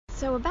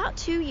So about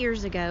 2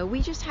 years ago,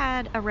 we just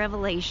had a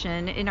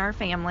revelation in our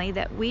family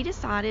that we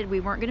decided we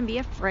weren't going to be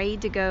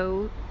afraid to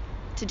go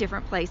to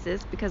different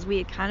places, because we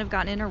had kind of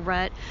gotten in a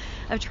rut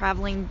of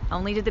traveling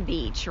only to the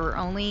beach or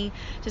only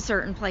to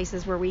certain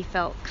places where we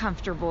felt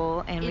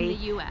comfortable, and the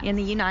US. in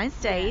the United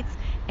States.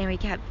 And we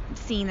kept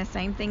seeing the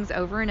same things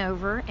over and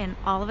over, and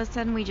all of a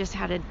sudden we just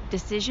had a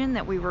decision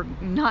that we were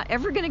not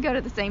ever going to go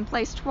to the same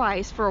place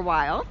twice for a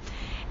while.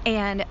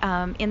 And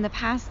in the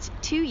past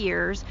 2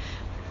 years,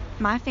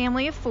 my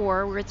family of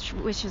 4,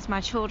 which is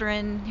my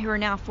children who are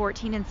now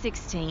 14 and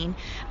 16,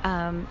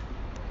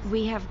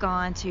 we have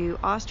gone to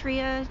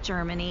Austria,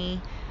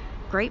 Germany,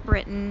 Great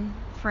Britain,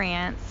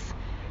 France,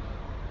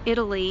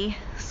 Italy,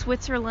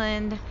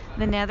 Switzerland,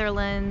 the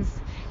Netherlands.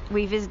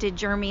 We visited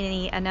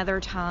Germany another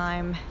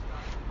time,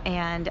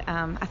 and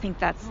I think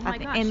that's,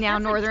 and now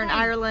that's Northern like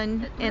 10.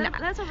 Ireland. And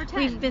that's over 10.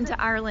 We've been to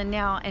Ireland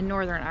now and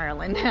Northern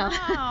Ireland now.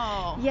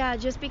 Wow. Yeah,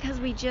 just because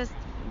we just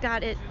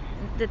got it,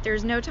 that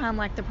there's no time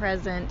like the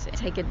present.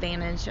 Take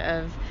advantage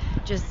of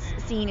just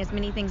seeing as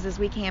many things as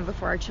we can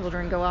before our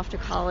children go off to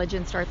college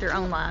and start their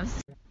own lives.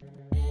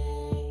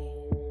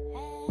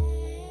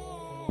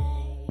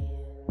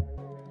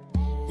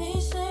 They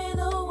say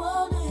the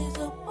world is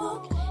a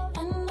book,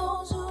 and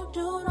those who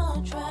do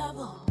not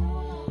travel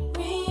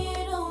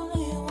read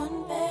only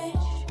one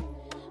page.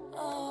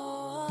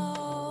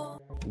 Oh.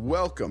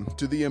 Welcome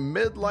to the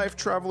Amidlife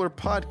Traveler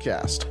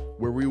podcast,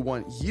 where we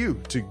want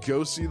you to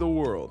go see the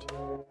world.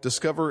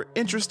 Discover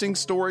interesting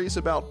stories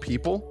about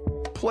people,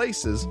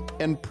 places,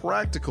 and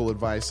practical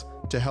advice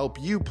to help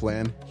you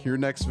plan your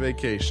next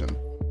vacation.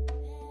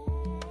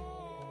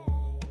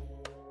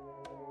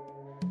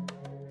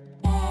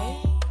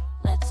 Hey,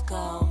 let's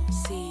go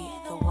see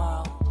the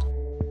world.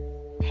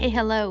 Hey,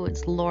 hello,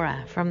 it's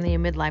Laura from the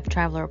Amidlife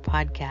Traveler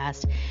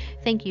podcast.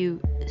 Thank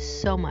you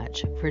so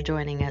much for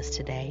joining us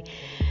today.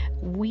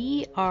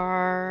 We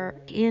are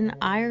in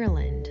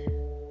Ireland,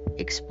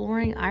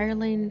 exploring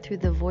Ireland through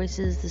the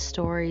voices, the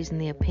stories, and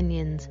the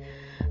opinions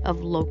of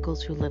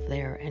locals who live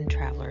there and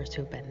travelers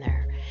who've been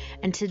there.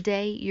 And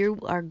today you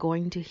are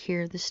going to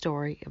hear the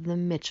story of the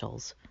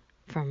Mitchells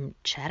from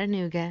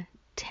Chatanooga,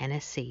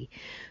 Tennessee,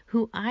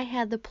 who I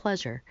had the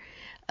pleasure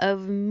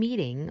of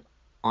meeting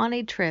on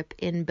a trip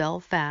in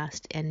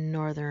Belfast and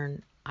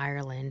Northern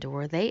Ireland,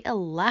 where they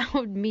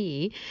allowed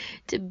me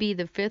to be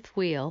the fifth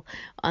wheel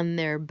on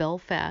their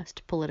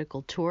Belfast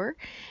political tour,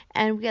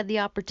 and we had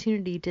the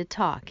opportunity to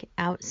talk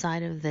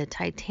outside of the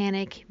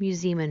Titanic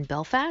Museum in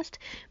Belfast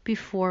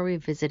before we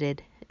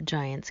visited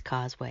Giant's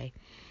Causeway.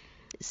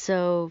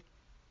 So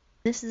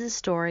this is a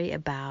story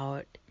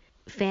about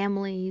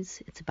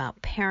families, it's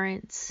about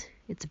parents,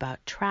 it's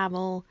about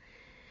travel,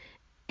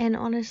 and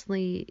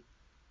honestly,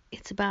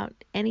 it's about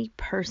any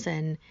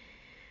person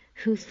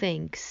who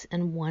thinks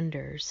and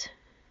wonders,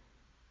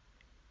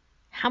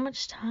 how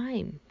much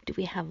time do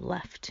we have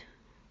left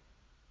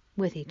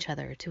with each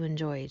other to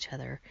enjoy each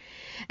other?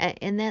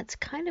 And that's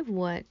kind of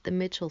what the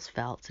Mitchells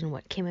felt, and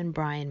what Kim and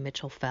Brian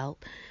Mitchell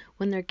felt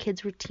when their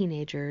kids were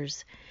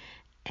teenagers,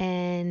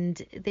 and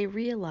they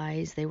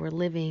realized they were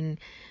living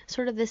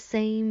sort of the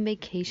same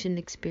vacation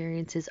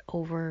experiences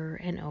over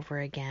and over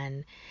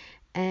again.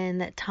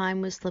 And that time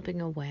was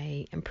slipping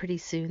away, and pretty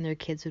soon their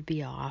kids would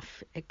be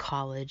off at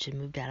college and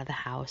moved out of the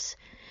house.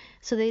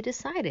 So they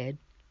decided,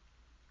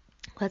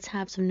 let's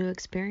have some new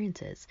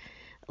experiences.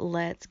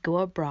 Let's go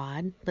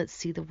abroad, let's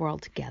see the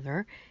world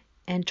together,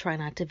 and try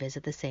not to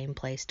visit the same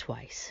place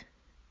twice.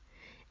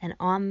 And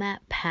on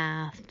that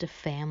path to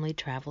family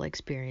travel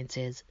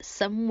experiences,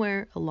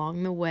 somewhere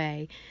along the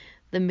way,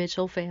 the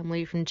Mitchell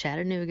family from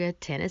Chatanooga,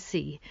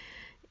 Tennessee,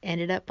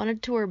 ended up on a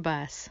tour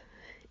bus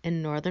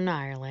in Northern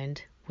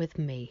Ireland with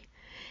me.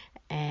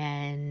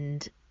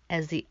 And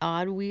as the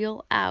odd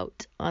wheel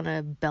out on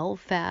a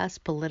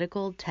Belfast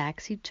political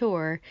taxi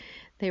tour,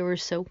 they were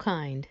so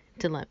kind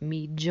to let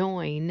me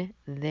join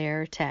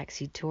their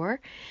taxi tour.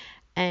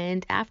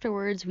 And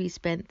afterwards, we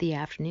spent the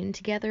afternoon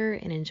together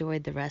and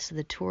enjoyed the rest of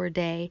the tour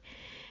day.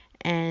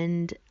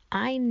 And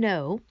I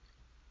know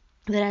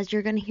that, as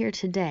you're going to hear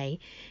today,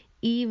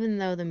 even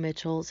though the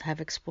Mitchells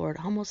have explored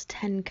almost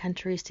 10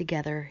 countries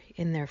together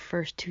in their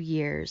first 2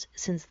 years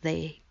since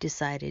they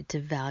decided to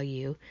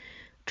value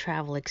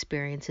travel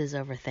experiences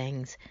over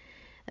things,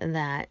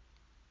 that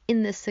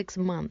in the 6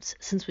 months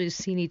since we've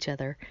seen each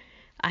other,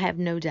 I have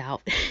no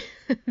doubt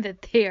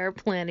that they are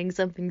planning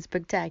something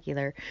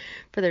spectacular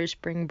for their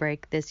spring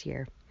break this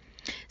year.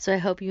 So I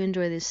hope you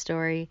enjoy this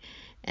story.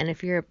 And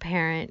if you're a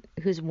parent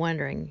who's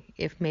wondering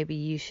if maybe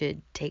you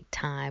should take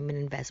time and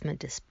investment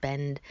to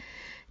spend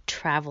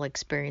travel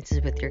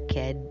experiences with your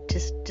kid,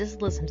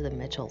 just listen to the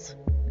Mitchells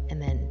and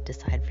then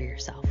decide for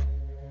yourself.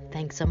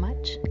 Thanks so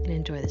much, and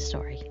enjoy the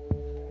story.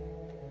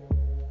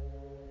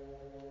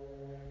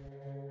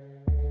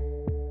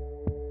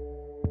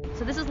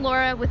 So this is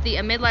Laura with the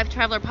Amidlife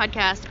Traveler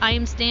podcast. I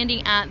am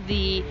standing at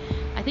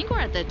I think we're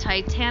at the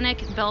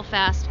Titanic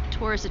Belfast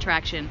tourist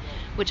attraction,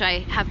 which I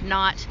have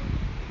not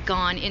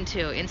gone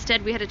into.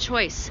 Instead, we had a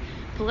choice: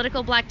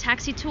 political black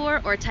taxi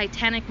tour or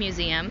Titanic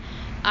Museum.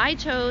 I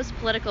chose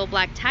Political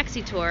Black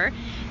Taxi Tour,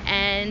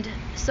 and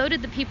so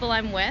did the people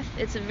I'm with.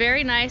 It's a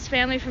very nice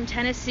family from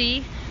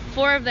Tennessee.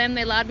 4 of them,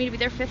 they allowed me to be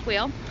their 5th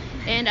wheel.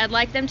 And I'd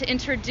like them to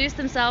introduce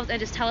themselves and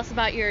just tell us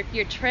about your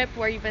trip,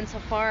 where you've been so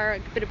far, a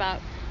bit about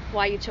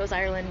why you chose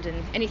Ireland,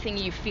 and anything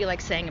you feel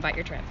like saying about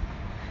your trip.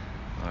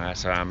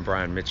 So I'm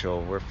Brian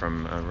Mitchell. We're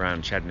from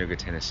around Chatanooga,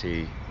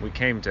 Tennessee. We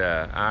came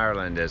to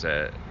Ireland as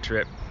a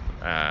trip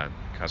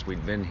because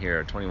we'd been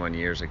here 21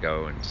 years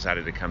ago and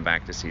decided to come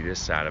back to see this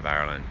side of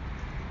Ireland.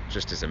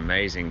 Just as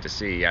amazing to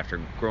see after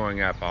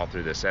growing up all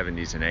through the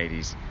 70s and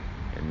 80s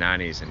and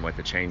 90s and what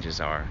the changes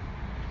are.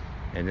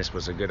 And this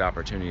was a good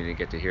opportunity to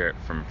get to hear it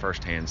from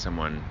firsthand,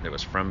 someone that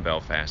was from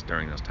Belfast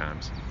during those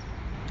times.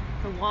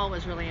 The wall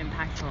was really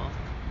impactful.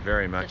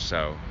 Very much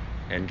so.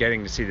 And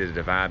getting to see the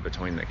divide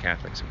between the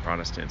Catholics and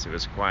Protestants, it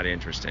was quite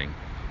interesting.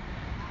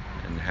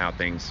 And how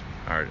things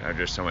are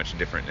just so much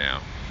different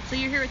now. So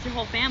you're here with your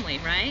whole family,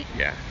 right?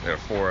 Yeah, there are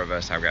 4 of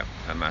us. I've got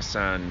my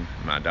son,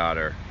 my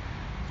daughter.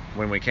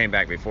 When we came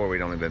back before,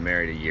 we'd only been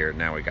married a year.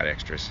 Now we got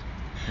extras.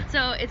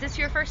 So is this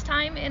your first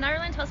time in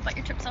Ireland? Tell us about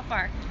your trip so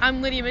far.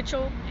 I'm Lydia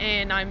Mitchell,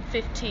 and I'm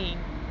 15,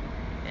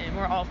 and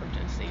we're all from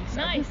Tennessee. So.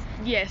 Nice.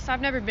 Yes,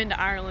 I've never been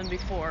to Ireland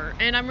before,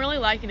 and I'm really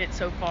liking it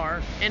so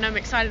far. And I'm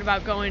excited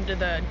about going to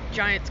the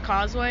Giant's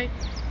Causeway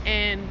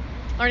and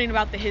learning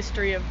about the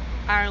history of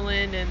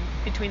Ireland and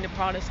between the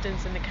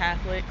Protestants and the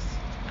Catholics.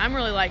 I'm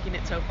really liking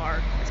it so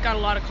far. It's got a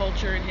lot of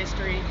culture and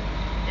history,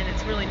 and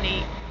it's really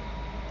neat.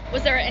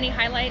 Was there any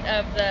highlight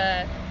of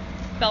the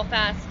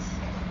Belfast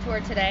tour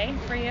today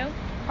for you?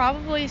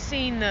 Probably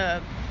seeing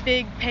the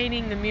big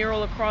painting, the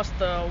mural across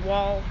the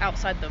wall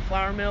outside the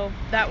flour mill.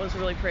 That was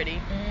really pretty.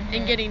 Mm-hmm.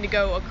 And getting to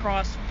go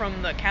across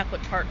from the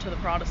Catholic part to the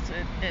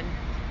Protestant and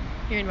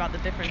hearing about the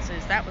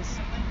differences, that was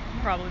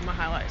probably my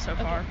highlight so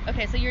far.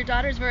 Okay, so your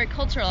daughter's very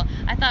cultural.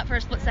 I thought for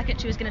a split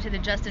second she was going to say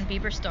the Justin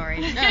Bieber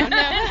story. No.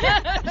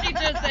 She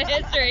chose the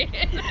history.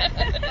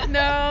 No,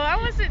 I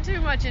wasn't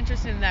too much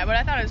interested in that, but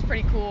I thought it was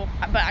pretty cool.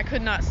 But I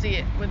could not see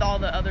it with all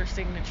the other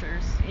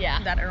signatures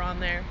that are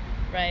on there.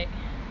 Right.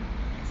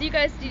 So you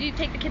guys, did you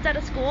take the kids out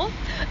of school?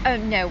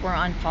 No, we're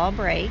on fall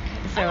break.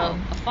 So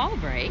a fall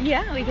break?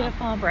 Yeah, we get a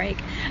fall break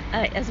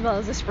as well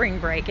as a spring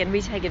break, and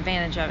we take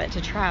advantage of it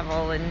to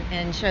travel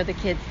and show the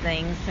kids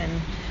things.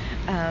 And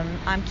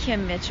I'm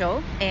Kim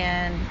Mitchell,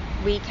 and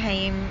we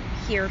came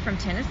here from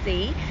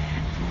Tennessee,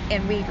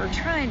 and we were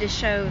trying to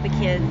show the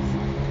kids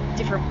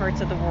different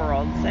parts of the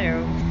world.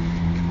 So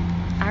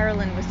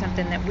Ireland was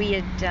something that we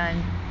had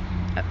done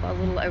a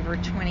little over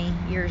 20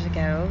 years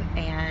ago,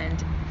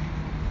 and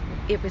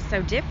it was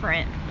so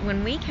different.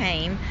 When we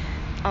came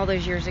all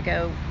those years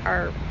ago,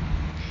 our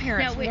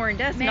parents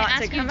warned us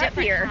not to come up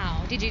here.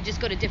 How? Did you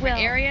just go to different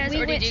areas,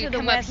 or did you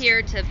come up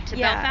here to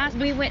Belfast?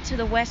 We went to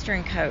the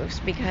western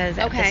coast because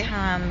at the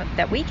time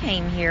that we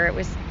came here, it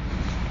was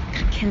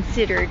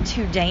considered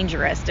too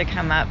dangerous to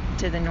come up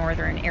to the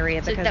northern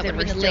area because that it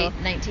would was have been still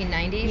the late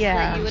 1990s. Yeah,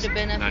 that you would have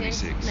been up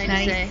 96. here.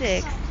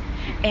 96.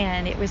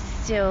 And it was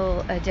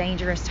still a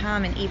dangerous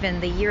time, and even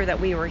the year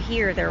that we were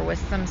here, there was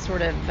some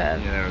sort of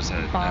there was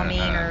a bombing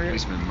or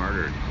policeman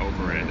murdered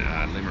over in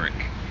Limerick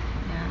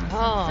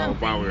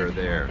while we were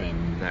there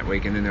that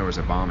week, and then there was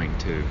a bombing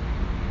too.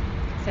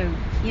 So,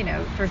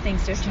 for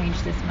things to have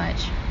changed this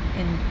much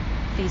in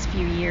these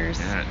few years.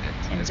 Yeah,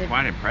 it's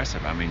quite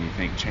impressive. I mean, you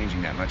think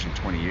changing that much in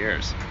 20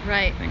 years.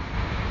 Right. I think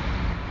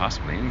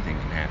possibly anything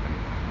can happen.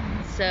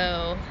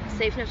 So,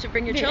 safe enough to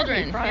bring your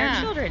children. We brought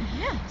our children,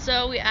 yeah.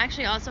 So, we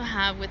actually also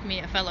have with me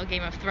a fellow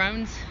Game of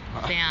Thrones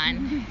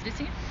fan.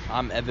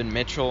 I'm Evan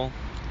Mitchell,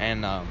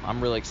 and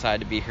I'm really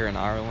excited to be here in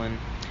Ireland.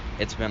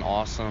 It's been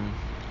awesome,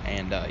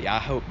 and I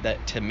hope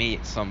that to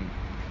meet some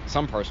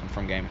person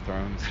from Game of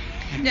Thrones.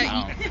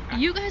 Now,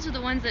 you guys are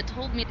the ones that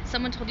told me,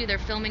 someone told you they're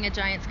filming a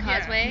Giant's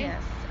Causeway?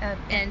 Yes.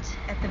 And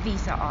at the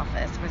visa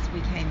office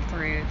we came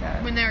through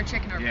when they were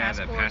checking our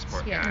passports. The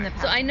passport guy.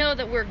 So I know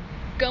that we're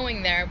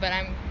going there, but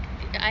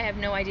I have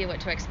no idea what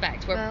to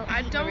expect.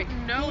 I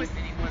don't know if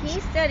anyone's...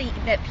 He said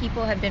that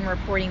people have been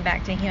reporting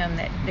back to him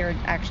that they've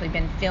actually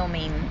been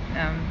filming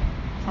on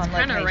location. It's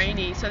kind of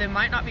rainy, so they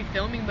might not be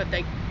filming, but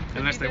they...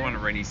 Unless they want a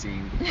rainy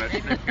scene, but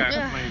they've got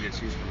plenty to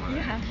choose from.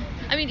 Yeah.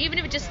 I mean, even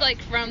if it's just like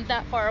from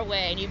that far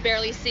away and you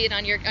barely see it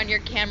on your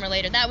camera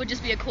later, that would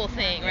just be a cool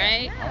thing,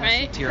 right? Yeah.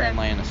 Right? Tyrion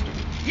Lannister.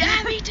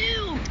 Yeah, me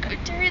too.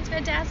 Tyrion's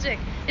fantastic.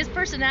 His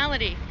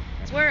personality.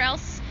 Where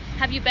else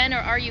have you been, or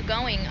are you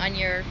going on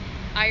your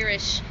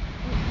Irish?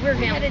 We're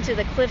headed to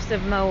the Cliffs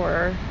of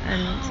Moher,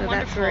 and so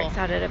wonderful. we're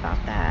excited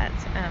about that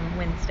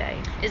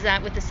Wednesday. Is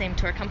that with the same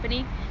tour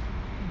company?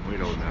 We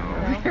don't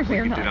know.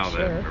 We're We not did all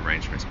sure. the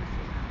arrangements before.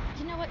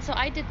 You know what? So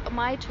I did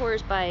my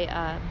tours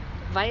by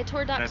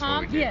Viator.com, That's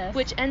what we did. Yes.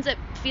 which ends up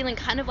feeling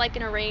kind of like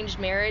an arranged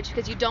marriage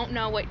because you don't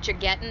know what you're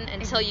getting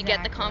until you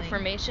get the Exactly.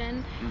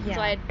 confirmation. Yeah.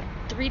 So I had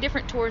 3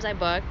 different tours I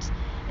booked,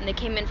 and they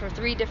came in from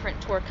 3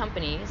 different tour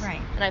companies.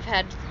 Right. And I've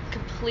had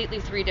completely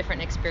 3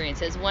 different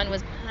experiences. One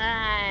was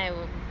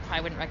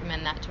probably wouldn't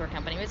recommend that tour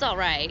company. It's all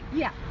right.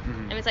 Yeah. Mhm.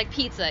 I mean, it's like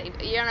pizza.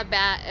 You're on a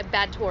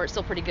bad tour, it's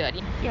still pretty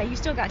good. Yeah, you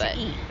still got But, to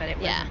eat, but it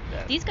Yeah.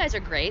 wasn't. These guys are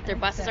great. Their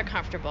think buses so. are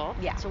comfortable.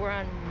 Yeah. So we're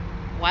on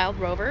Wild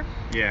Rover.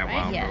 Yeah, Right?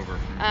 Wild Yes. Rover.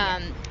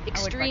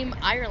 Extreme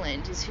recommend.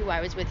 Ireland is who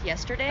I was with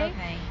yesterday.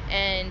 Okay.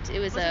 And it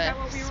was Wasn't a that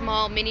what we were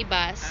small mini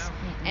bus,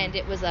 and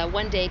it was a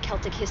one-day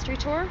Celtic history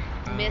tour.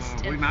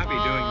 Mist and We might be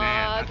doing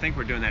that. I fog. think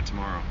we're doing that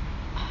tomorrow.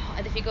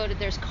 And if you go to,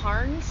 there's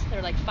cairns.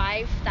 They're like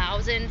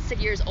 5,000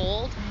 years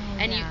old,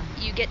 and yeah.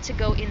 you get to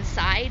go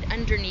inside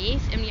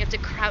underneath, and you have to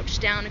crouch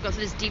down and go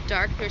through this deep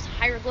dark. There's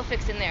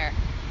hieroglyphics in there,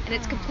 and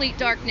it's complete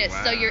darkness.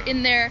 So you're Wow.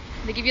 in there.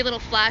 They give you a little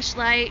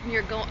flashlight, and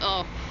you're going.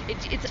 Oh,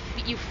 it's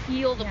you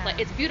feel the Yeah. place.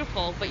 It's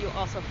beautiful, but you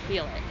also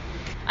feel it.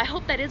 I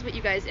hope that is what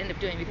you guys end up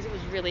doing because it was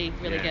really,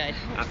 really Yeah. good.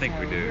 I think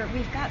we do.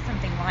 We've got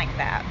something like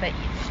that, but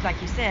like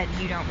you said,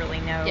 you don't really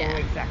know Yeah.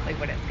 exactly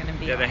what it's going to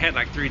be. Yeah, they like. had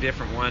like 3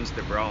 different ones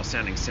that were all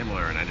sounding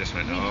similar, and I just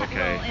went, oh,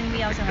 okay. Well, and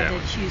we also Pick had that to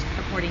one. choose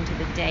according to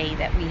the day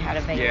that we had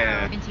available.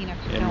 Yeah. Argentina,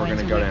 And we're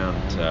gonna go down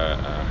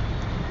to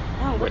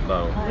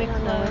Whitlow.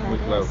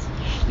 Wicklow.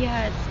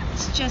 Yeah,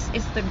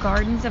 it's the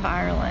Gardens of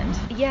Ireland.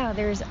 Yeah,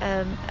 there's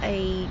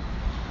a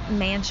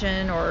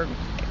mansion or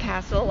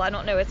castle. I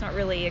don't know. It's not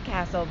really a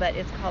castle, but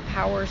it's called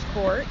Powers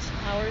Court.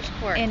 Powers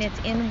Court. And it's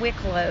in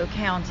Wicklow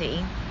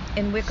County.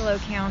 And Wicklow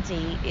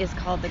County is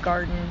called the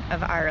Garden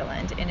of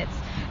Ireland, and it's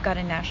got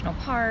a national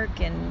park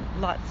and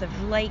lots of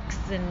lakes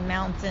and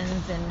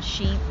mountains and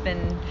sheep,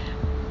 and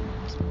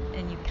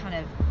you kind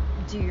of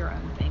do your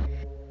own thing.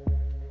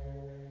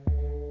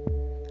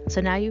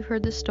 So now you've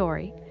heard the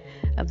story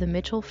of the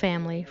Mitchell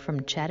family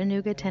from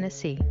Chatanooga,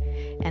 Tennessee,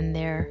 and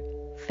their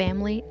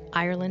family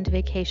Ireland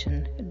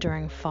vacation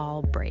during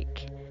fall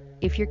break.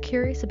 If you're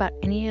curious about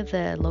any of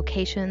the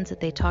locations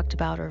that they talked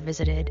about or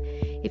visited,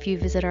 if you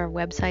visit our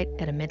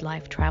website at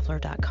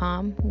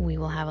amidlifetraveler.com, we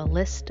will have a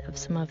list of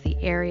some of the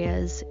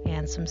areas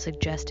and some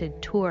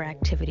suggested tour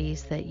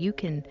activities that you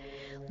can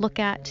look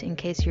at in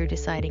case you're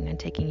deciding on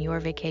taking your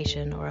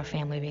vacation or a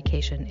family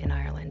vacation in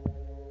Ireland.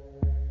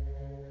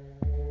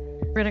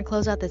 We're going to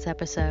close out this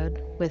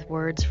episode with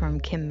words from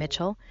Kim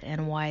Mitchell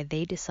and why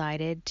they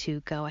decided to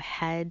go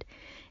ahead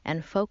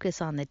and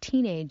focus on the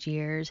teenage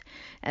years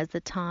as the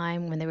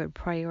time when they would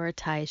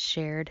prioritize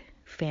shared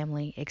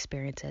family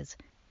experiences.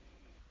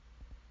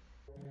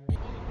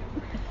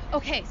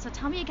 Okay, so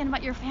tell me again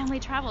about your family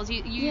travels.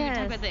 You Yes.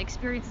 talk about the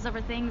experiences over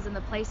things and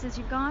the places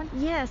you've gone?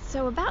 Yes,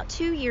 so about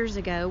 2 years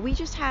ago, we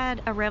just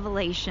had a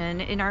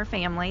revelation in our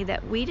family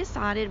that we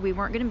decided we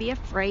weren't going to be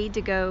afraid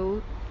to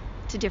go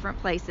to different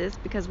places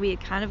because we had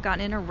kind of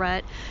gotten in a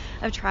rut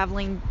of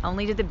traveling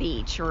only to the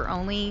beach or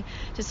only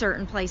to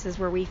certain places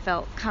where we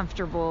felt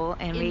comfortable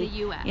and In the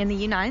US. in the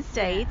United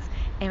States,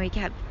 and we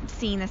kept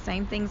seeing the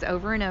same things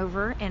over and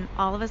over, and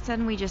all of a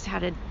sudden we just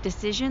had a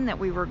decision that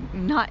we were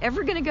not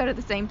ever going to go to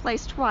the same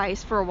place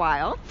twice for a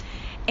while.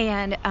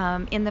 And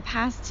in the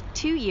past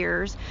 2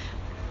 years,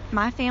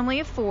 my family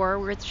of 4,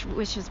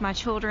 which is my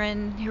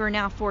children who are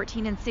now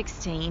 14 and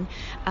 16,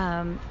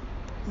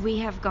 we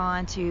have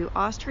gone to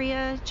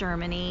Austria,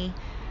 Germany,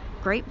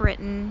 Great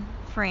Britain,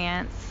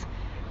 France,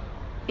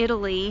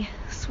 Italy,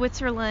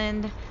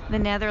 Switzerland, the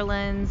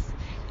Netherlands.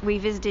 We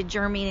visited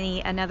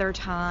Germany another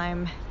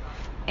time,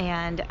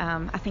 and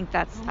I think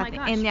that's Oh my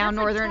gosh, and now that's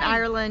like Northern 20.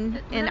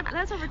 Ireland, and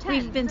That's over 10.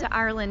 we've been to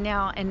Ireland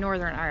now and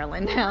Northern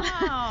Ireland now.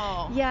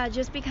 Wow. Yeah,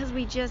 just because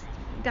we just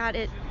got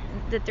it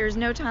that there's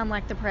no time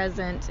like the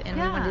present, and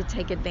we wanted to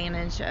take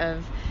advantage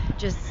of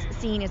just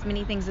seeing as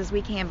many things as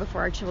we can before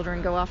our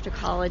children go off to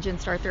college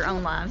and start their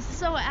own lives.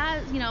 So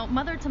as,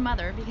 mother to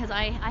mother, because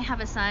I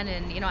have a son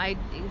and, I've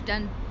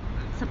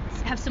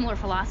have similar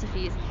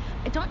philosophies,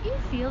 don't you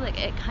feel like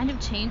it kind of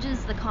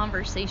changes the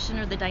conversation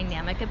or the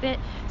dynamic a bit?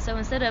 So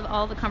instead of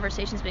all the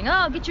conversations being,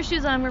 oh, get your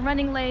shoes on, we're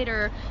running late,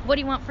 or what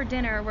do you want for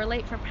dinner, we're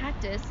late for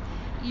practice,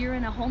 you're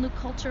in a whole new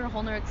culture, a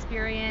whole new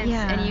experience,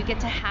 and you get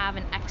to have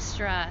an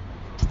extra...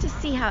 Just to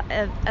see how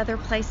other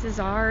places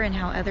are and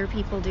how other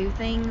people do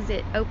things,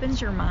 it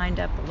opens your mind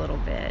up a little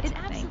bit. It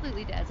I think.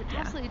 absolutely does. It Yeah.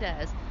 absolutely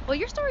does. Well,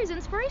 your story is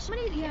inspirational.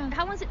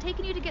 How long has it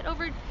taken you to get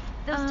over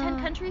those 10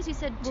 countries? You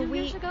said 2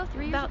 years ago,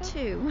 3 years about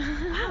ago?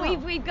 About 2. Wow.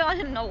 We've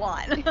gone a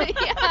lot.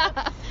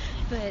 Yeah.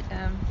 But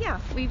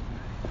we've,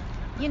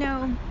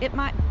 it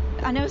might.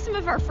 I know some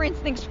of our friends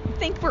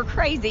think we're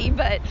crazy,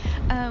 but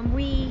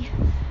we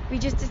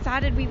just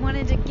decided we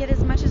wanted to get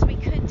as much as we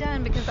could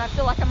done because I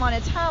feel like I'm on a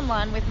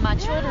timeline with my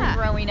children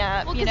growing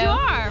up. Well, because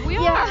we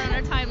are on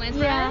our timelines,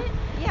 right?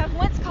 Yeah.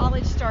 Once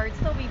college starts,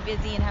 they'll be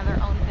busy and have their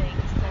own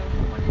things.